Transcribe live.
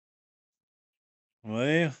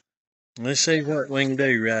Well, let's see what we can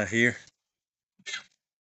do right here.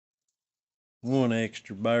 One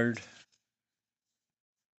extra bird.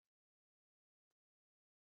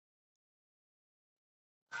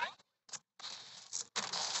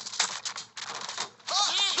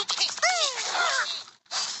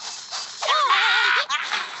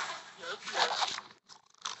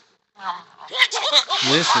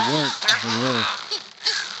 This will work. A little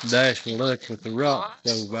dash of luck with the rock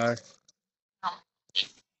over there.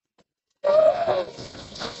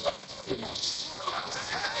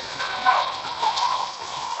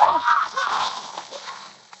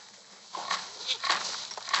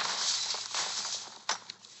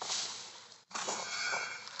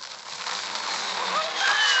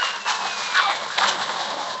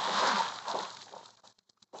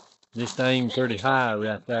 Just aim pretty high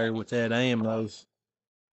right there with that ammo.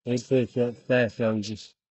 It puts up fast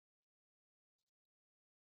soldiers.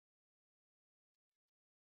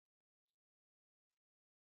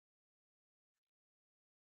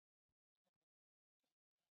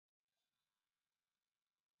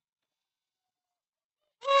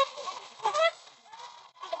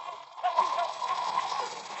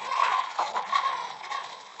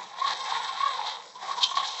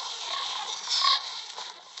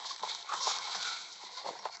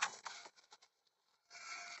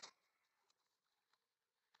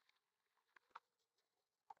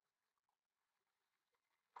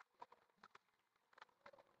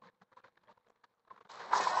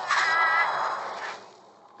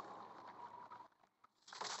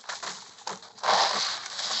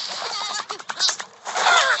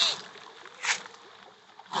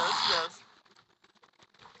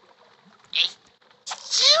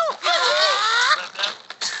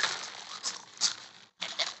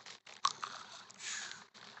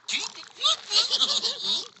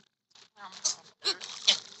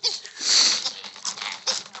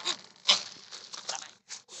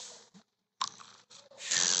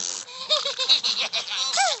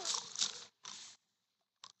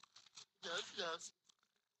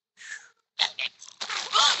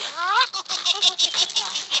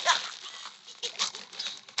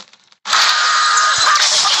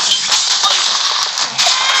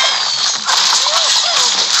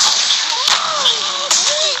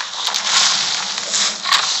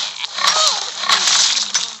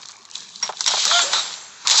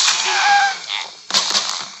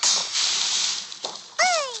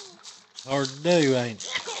 Hard to do, ain't it?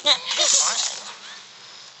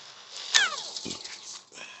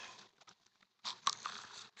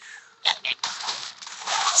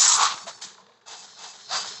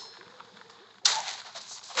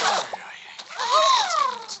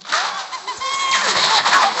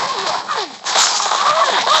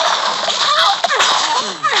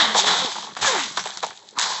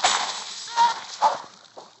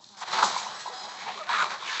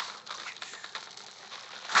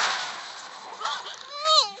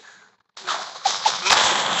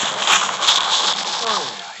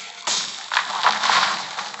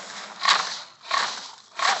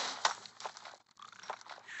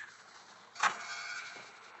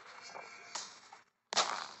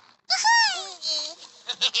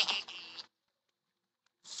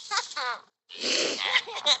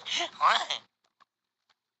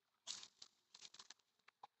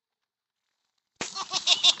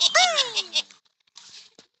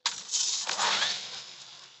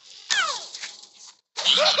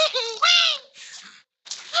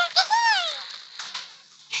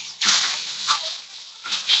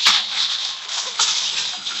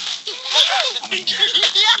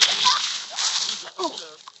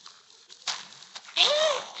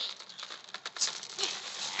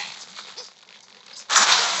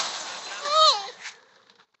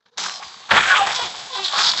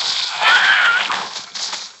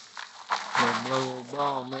 That blow a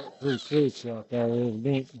bomb up pretty quick out there,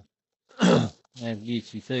 evidently. That'll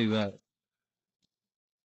get you through that.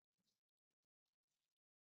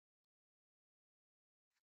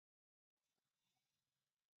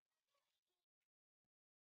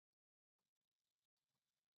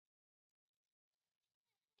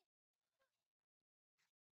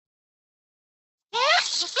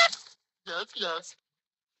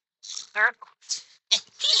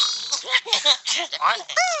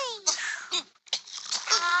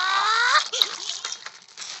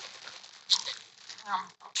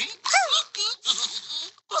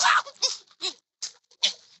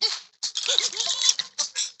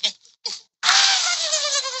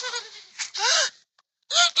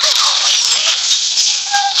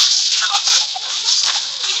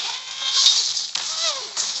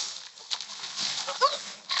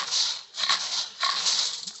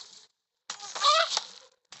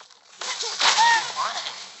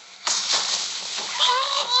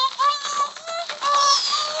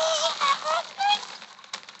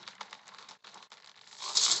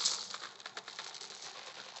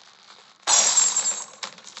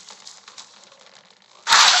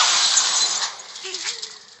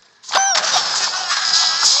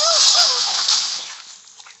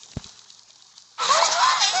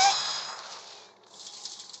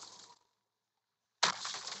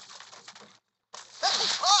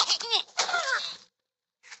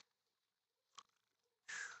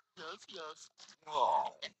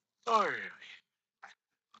 Oh, sorry.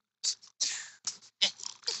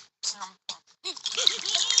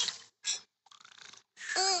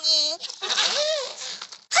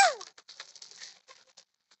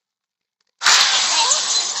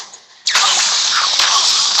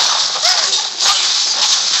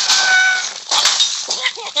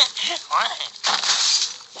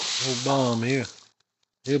 No bomb here.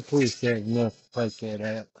 He'll push that enough to take that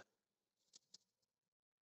out.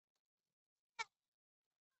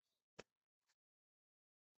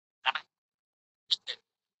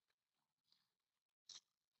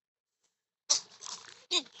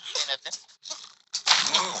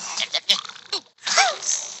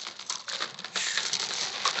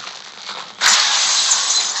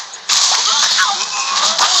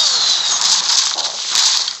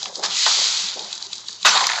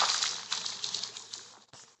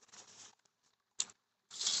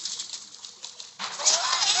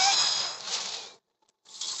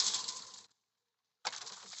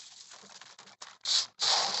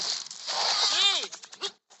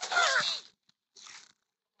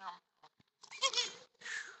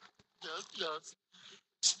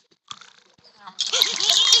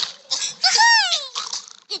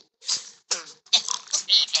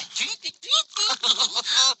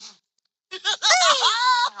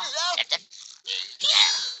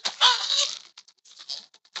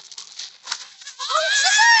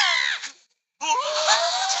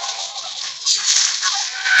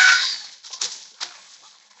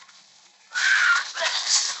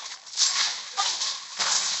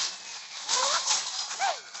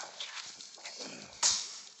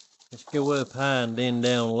 Let's go up high and then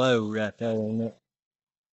down low right there on that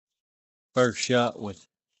first shot with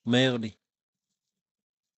Melody.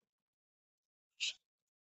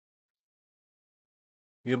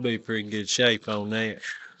 You'll be pretty good shape on that.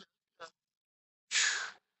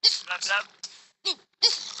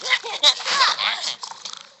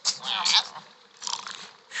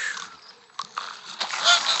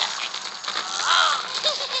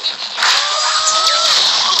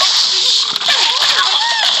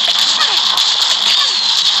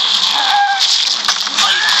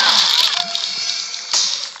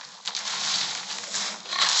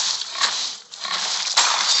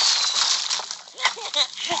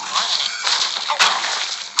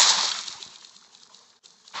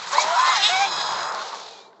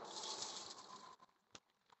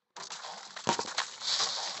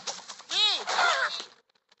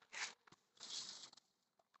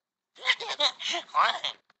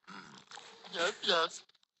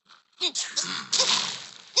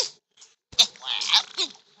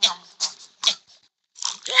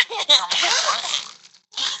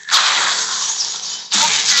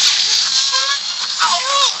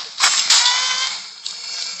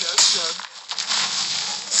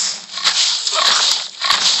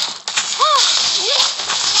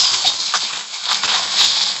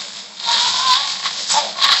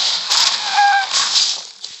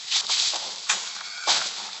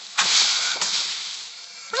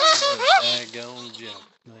 Daggone joke,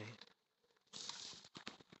 man.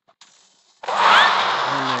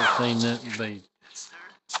 I never seen nothing beat.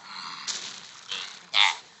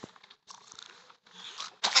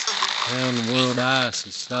 How in the world ice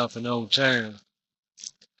is stopping old town?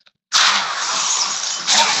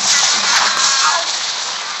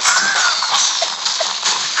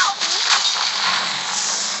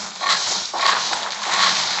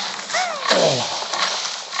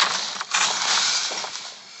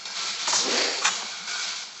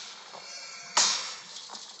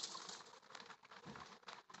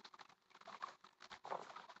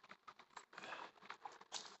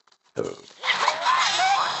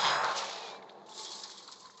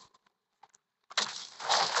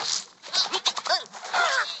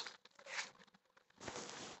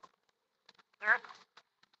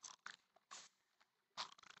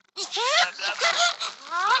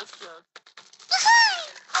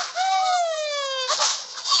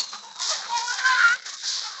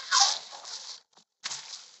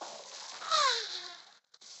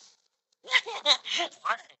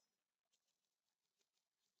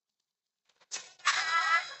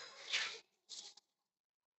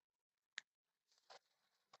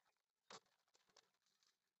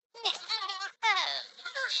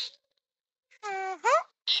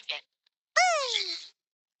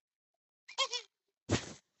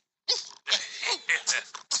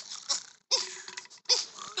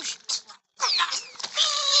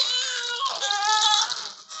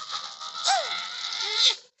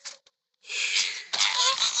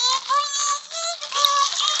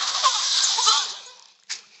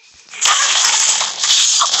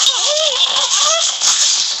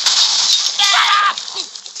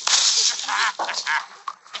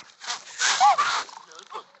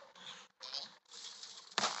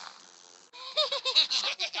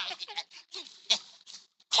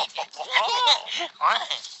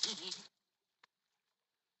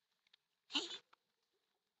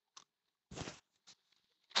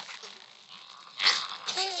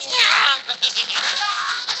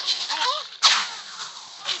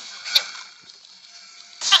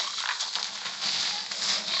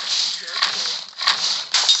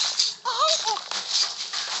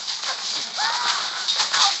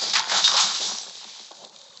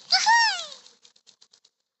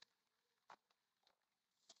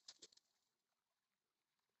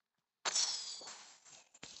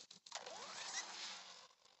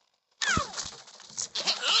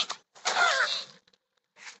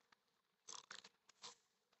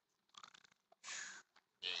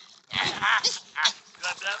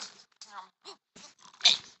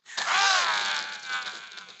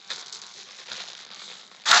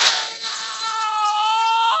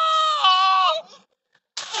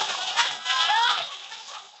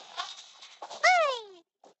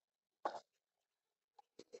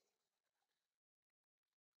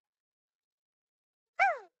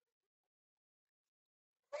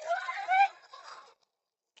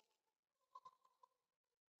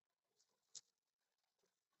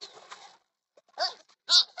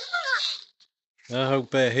 I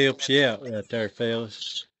hope that helps you out right there,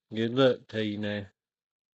 fellas. Good luck to you now.